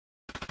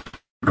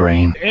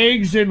Grain.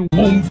 Eggs and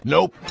womb.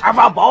 Nope. Have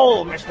a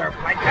bowl, Mr.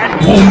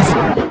 Plankton.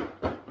 Womb.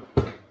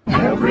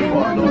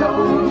 Everyone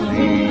knows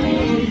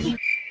these.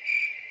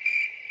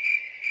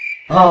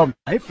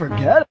 I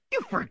forget.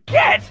 You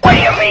forget? What do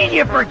you mean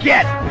you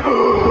forget?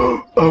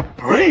 A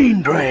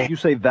brain drain. You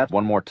say that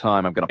one more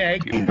time, I'm gonna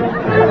Egg.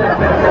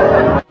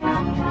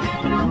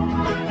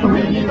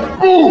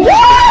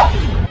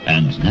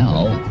 And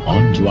now,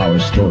 on to our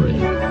story.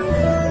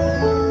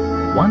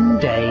 One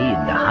day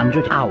in the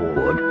 100-hour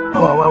wood.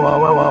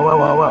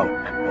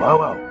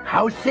 Whoa.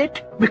 House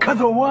it?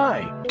 Because of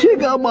why?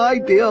 Tigger, my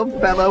dear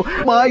fellow,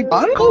 my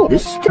uncle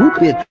is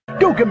stupid.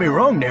 Don't get me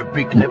wrong there,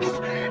 Big Lips.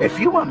 If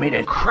you want me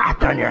to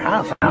crap on your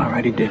house, I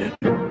already did it.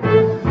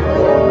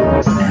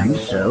 And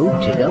so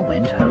Tigger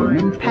went home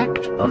and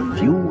packed a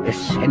few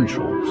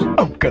essentials.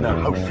 I'm gonna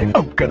house it.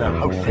 I'm gonna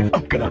house it.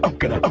 I'm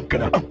gonna.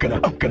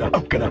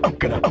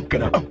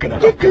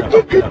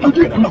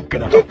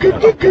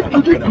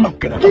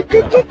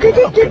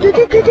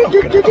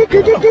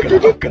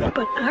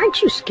 But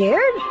aren't you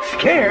scared?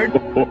 Scared?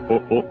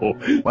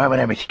 Why would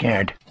I be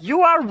scared?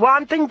 You are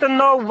wanting to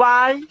know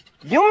why?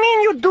 You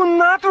mean you do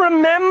not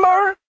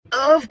remember?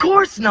 Of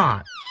course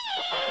not.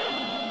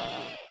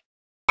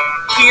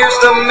 Here's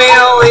the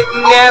mail, it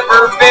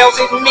never fails.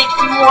 It makes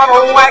me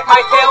wanna wag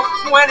my tail.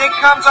 When it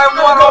comes, I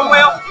wanna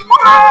wail.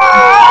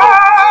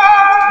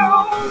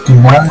 Do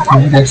not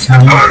read the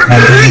sound of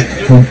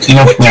Rookie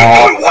of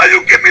Law. Why you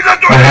give me that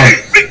door?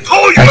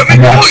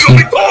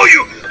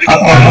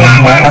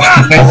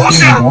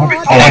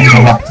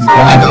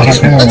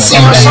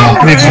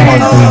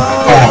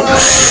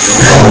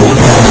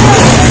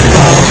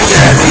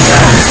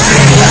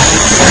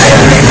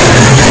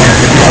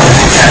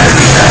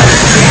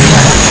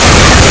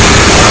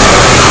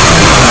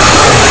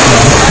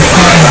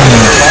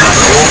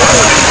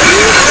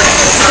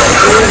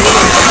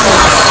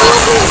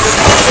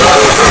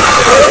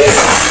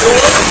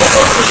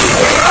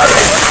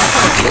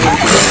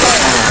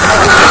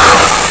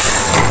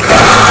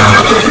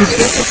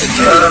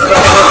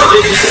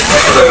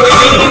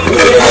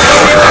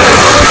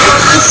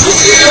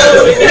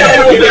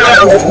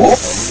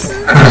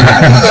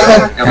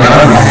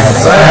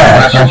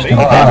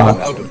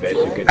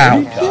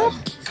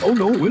 Oh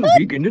no, we'll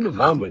begin in a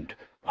moment.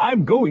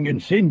 I'm going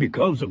insane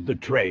because of the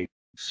train.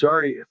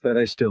 Sorry that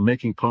I still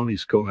making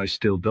ponies go. I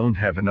still don't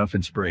have enough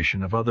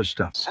inspiration of other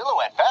stuff.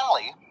 Silhouette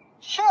Valley?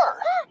 Sure.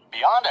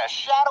 Beyond a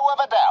shadow of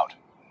a doubt.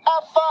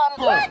 Have fun.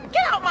 What?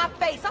 Get out my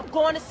face! I'm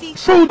going to see.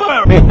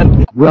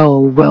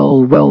 Roll,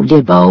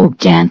 Gibbo,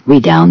 gently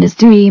down the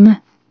stream.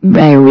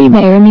 Mary,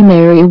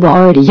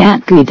 Wardy,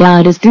 gently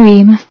down the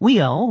stream. We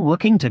are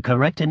working to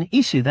correct an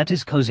issue that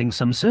is causing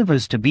some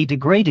servers to be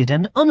degraded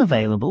and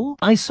unavailable.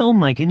 I saw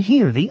Mike in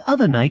here the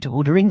other night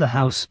ordering the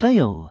house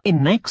fail.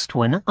 In next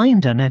when I'm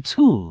done at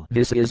school.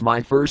 This is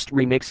my first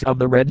remix of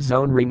the Red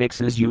Zone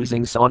remixes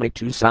using Sonic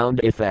 2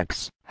 sound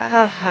effects.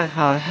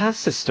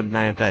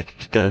 Systematic.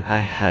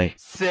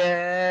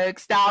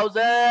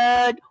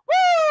 6,000!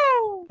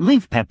 Woo!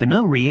 Leave Pepper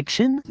no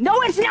reaction. No,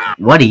 it's not!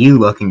 What are you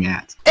looking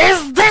at?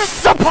 Is this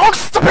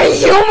supposed to be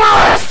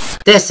humorous?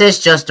 This is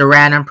just a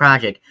random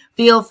project.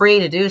 Feel free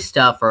to do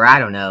stuff or I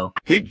don't know.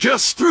 He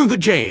just threw the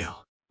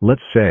jail.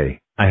 Let's say,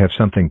 I have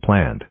something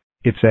planned.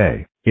 It's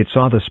the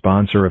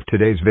sponsor of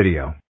today's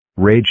video.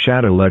 Raid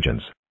Shadow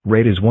Legends.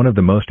 Raid is one of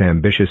the most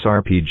ambitious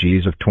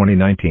RPGs of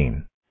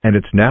 2019. And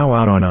it's now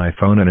out on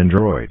iPhone and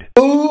Android.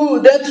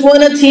 Ooh, that's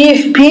one of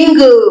TF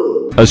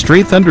Pingu! A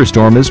stray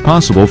thunderstorm is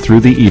possible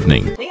through the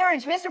evening. The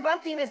Orange Mr.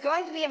 Bump theme is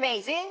going to be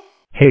amazing.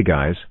 Hey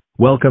guys,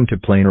 welcome to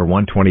Planer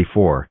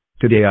 124.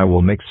 Today I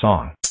will make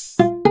song.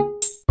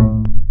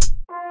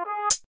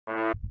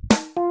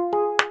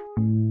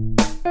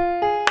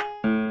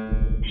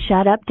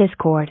 Shut up,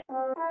 Discord.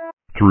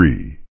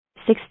 3,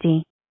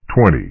 60.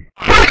 20.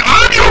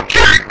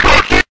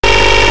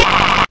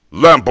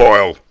 Lamp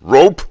oil,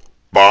 rope,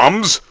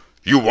 bombs?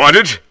 You want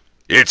it?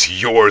 It's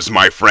yours,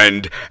 my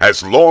friend,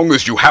 as long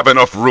as you have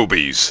enough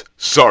rubies.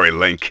 Sorry,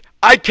 Link,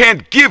 I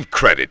can't give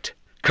credit.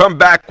 Come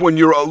back when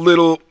you're a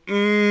little,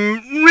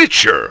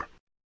 richer.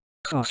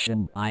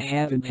 Caution, I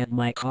haven't had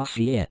my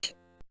coffee yet.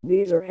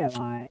 Neither have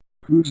I.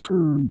 Whose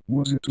turn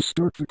was it to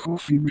start the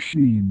coffee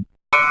machine?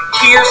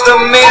 Here's the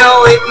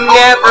mail, it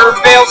never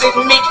fails. It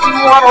makes me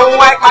wanna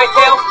wag my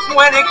tail.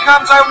 When it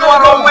comes, I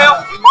wanna wail.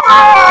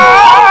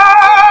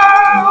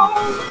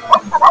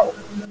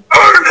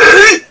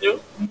 Ernie!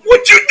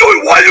 What you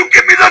doing? Why you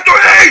give me that door?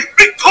 Hey!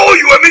 Me told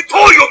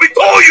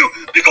you!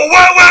 You go,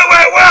 wah!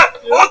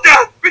 Hold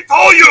that! Me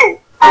told you!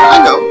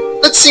 I know.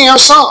 Let's sing our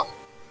song.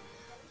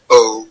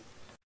 Oh.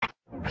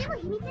 でも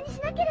秘密に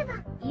しなければ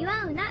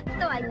祝うなと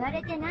は言わ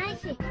れてない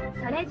し、そ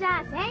れじゃ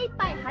あ精一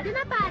杯派手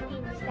なパーティ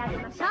ーにしてあげ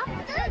ましょう。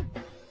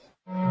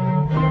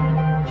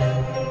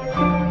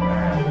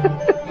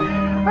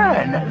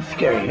Nothing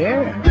scary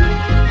here.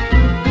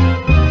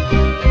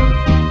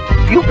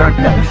 You are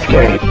not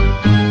scary.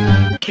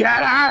 Get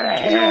out of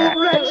here! You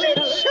wretched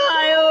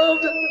child!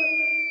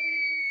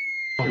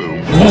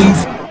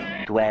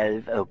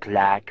 12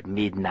 o'clock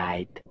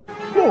midnight.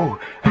 Whoa,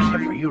 that's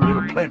it for you,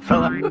 little plant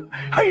fella.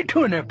 How you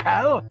doing there,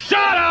 pal? Shut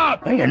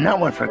up! Well, you're not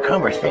one for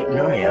conversating,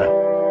 are you?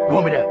 You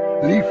want me to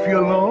leave you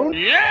alone?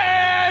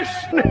 Yes!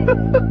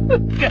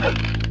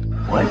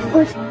 What?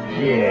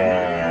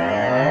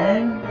 Yeah.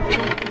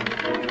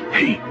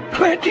 Hey,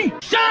 Planty!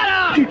 Shut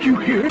up! Did you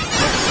hear it?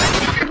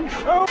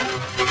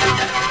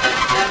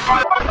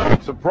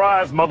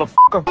 Surprise,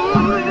 motherfucker.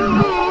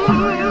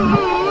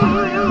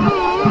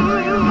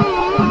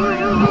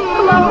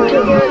 Hello,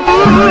 Tigger.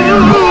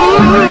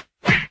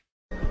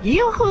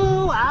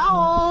 Yoo-hoo,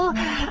 owl!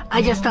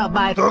 I just stopped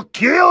by To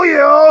kill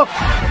you!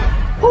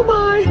 Oh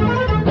my!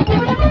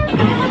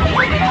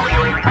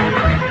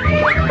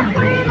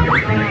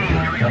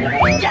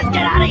 Just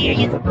get out of here,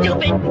 you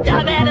stupid,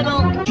 dumb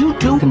animal! You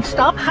two can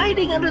stop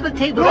hiding under the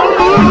table.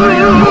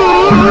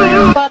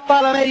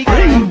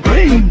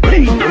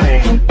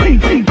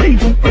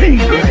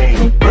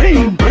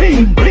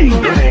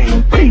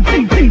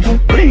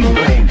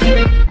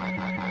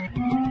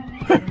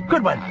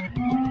 Good one.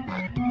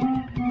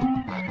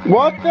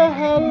 What the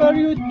hell are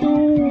you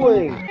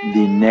doing?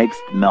 The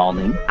next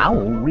morning,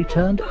 Owl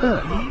returned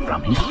early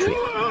from his trip.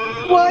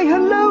 Why,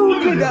 hello,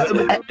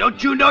 Tigger.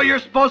 Don't you know you're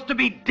supposed to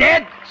be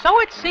dead?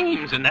 So it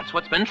seems, and that's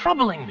what's been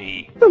troubling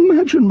me.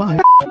 Imagine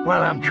my...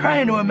 Well, I'm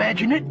trying to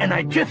imagine it, and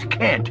I just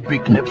can't,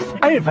 Big Lips.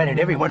 I invited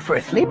everyone for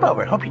a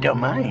sleepover. Hope you don't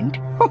mind.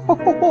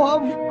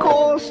 Oh, of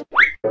course.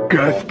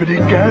 Gaspity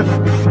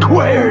gasp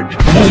squared.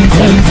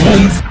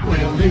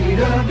 We'll meet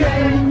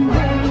again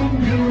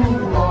when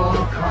you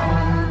all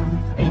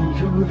come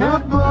into the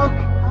book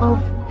of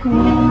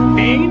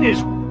Pain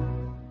is...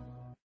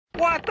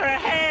 What the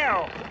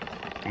hell?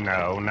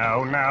 No.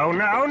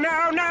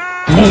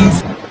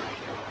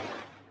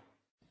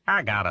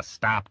 I gotta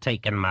stop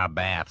taking my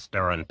baths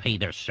during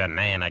Peter's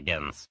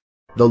shenanigans.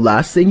 The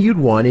last thing you'd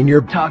want in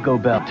your Taco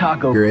Bell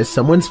taco is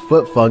someone's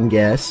foot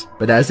fungus,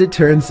 but as it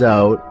turns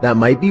out, that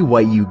might be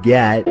what you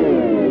get.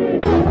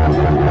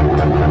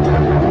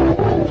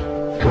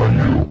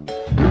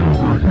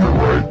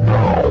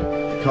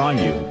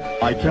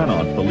 Kanyu, I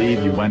cannot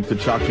believe you went to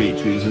Chuck E.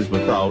 Cheese's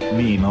without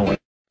me knowing.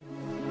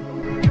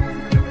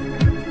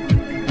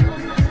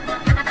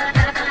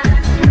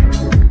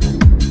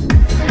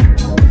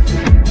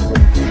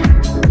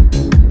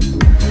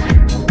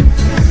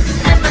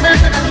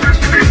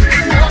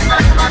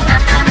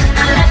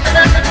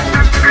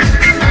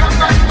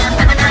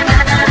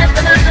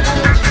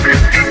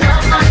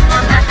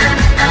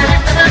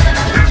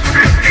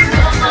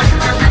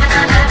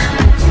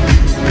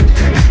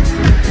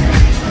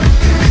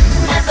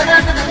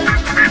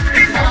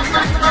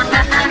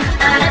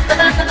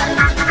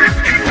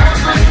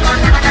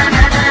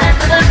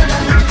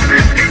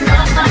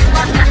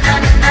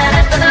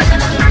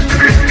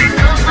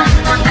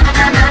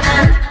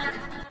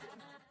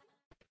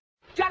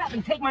 Shut up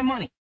and take my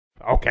money.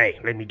 Okay,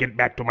 let me get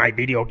back to my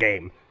video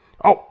game.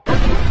 Oh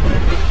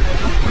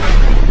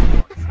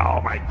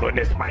my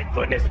goodness.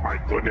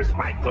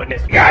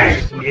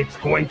 Guys, it's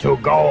going to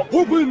go.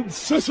 Open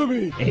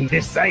sesame. In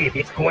this safe,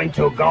 it's going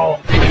to go.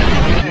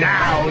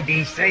 Now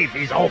the safe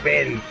is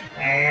open.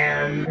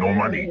 And no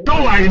money. Go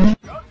line.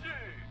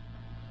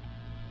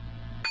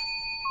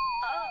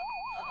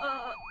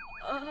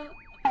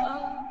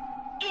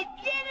 It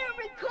didn't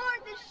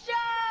record the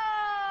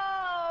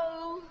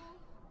show!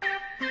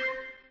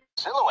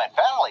 Silhouette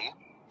Valley?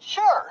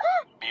 Sure.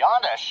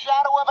 Beyond a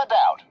shadow of a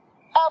doubt.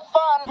 Have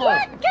fun.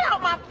 What? Get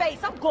out my face!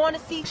 I'm going to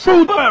see...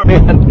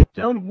 Man,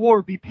 don't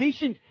worry, be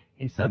patient.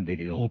 And someday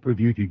the whole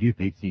preview to Youth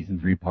 8 Season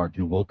 3 Part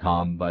 2 will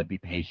come, but be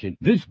patient.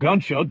 This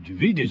gunshot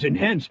vid is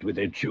enhanced with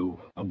Echu,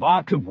 a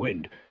bark of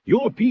wind.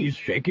 Your piece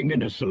shaking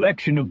and a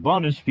selection of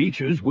bonus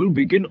features will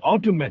begin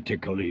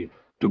automatically.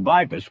 To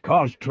bypass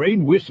car's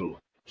train whistle,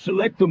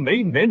 select the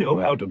main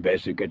menu out of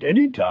basic at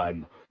any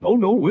time. Oh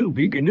no, will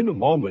begin in a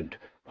moment.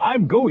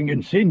 I'm going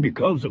insane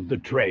because of the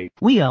train.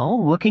 We are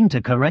working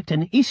to correct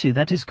an issue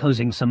that is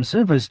causing some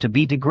servers to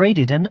be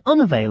degraded and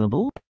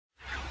unavailable.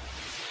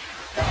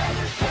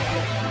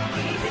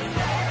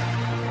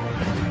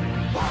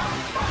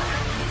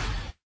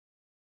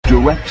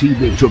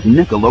 DirecTV took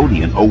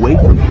Nickelodeon away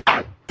from you.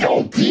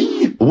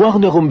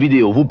 Warner Home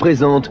Video vous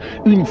présente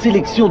une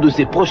sélection de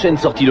ses prochaines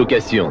sorties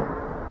location.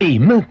 Et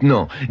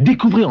maintenant,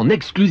 découvrez en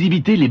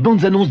exclusivité les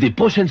bandes annonces des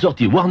prochaines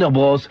sorties Warner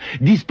Bros.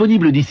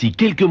 Disponibles d'ici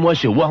quelques mois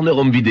chez Warner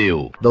Home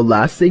Video. The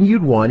last thing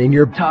you'd want in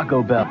your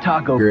Taco Bell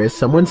taco is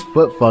someone's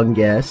foot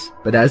fungus,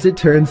 but as it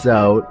turns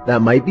out,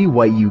 that might be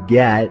what you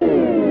get.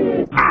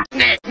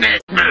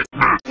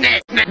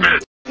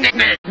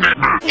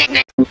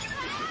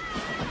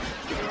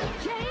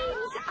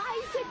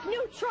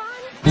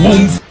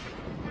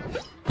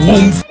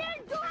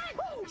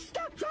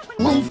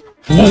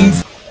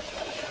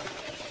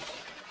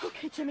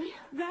 Okay, Jimmy,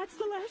 that's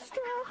the last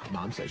straw.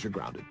 Mom says you're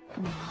grounded.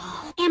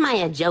 Am I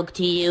a joke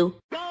to you?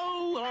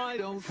 No, I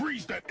don't.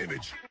 Freeze that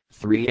image.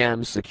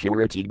 3M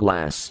security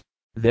glass.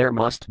 There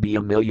must be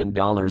 $1 million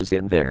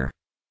in there.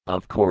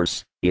 Of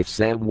course, if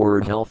Sam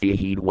were healthy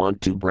he'd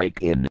want to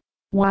break in.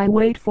 Why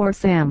wait for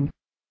Sam?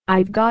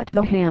 I've got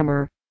the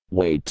hammer.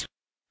 Wait.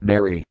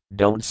 Mary,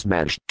 don't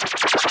smash.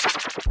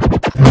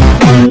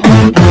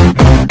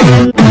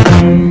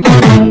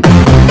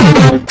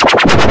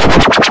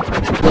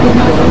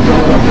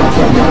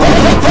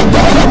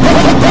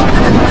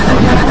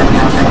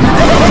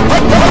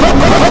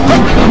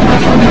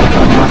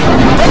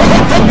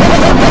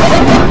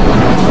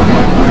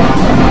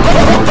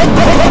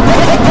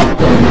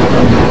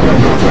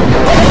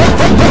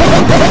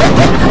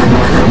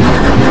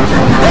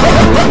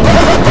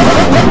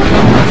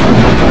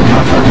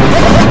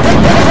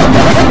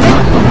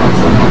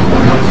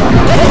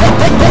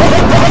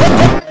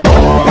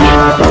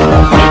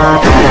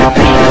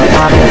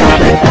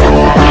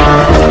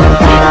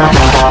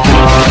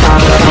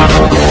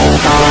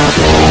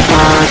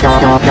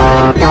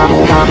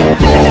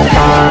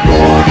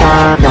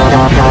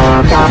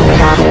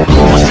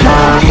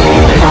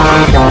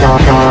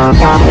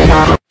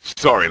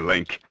 Sorry,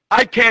 Link.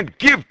 I can't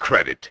give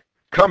credit.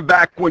 Come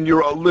back when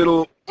you're a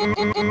little...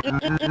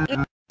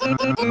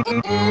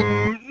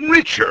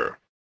 richer.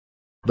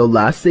 The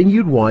last thing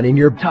you'd want in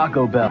your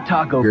Taco Bell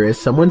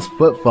is someone's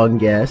foot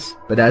fungus,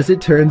 but as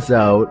it turns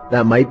out,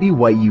 that might be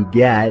what you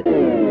get.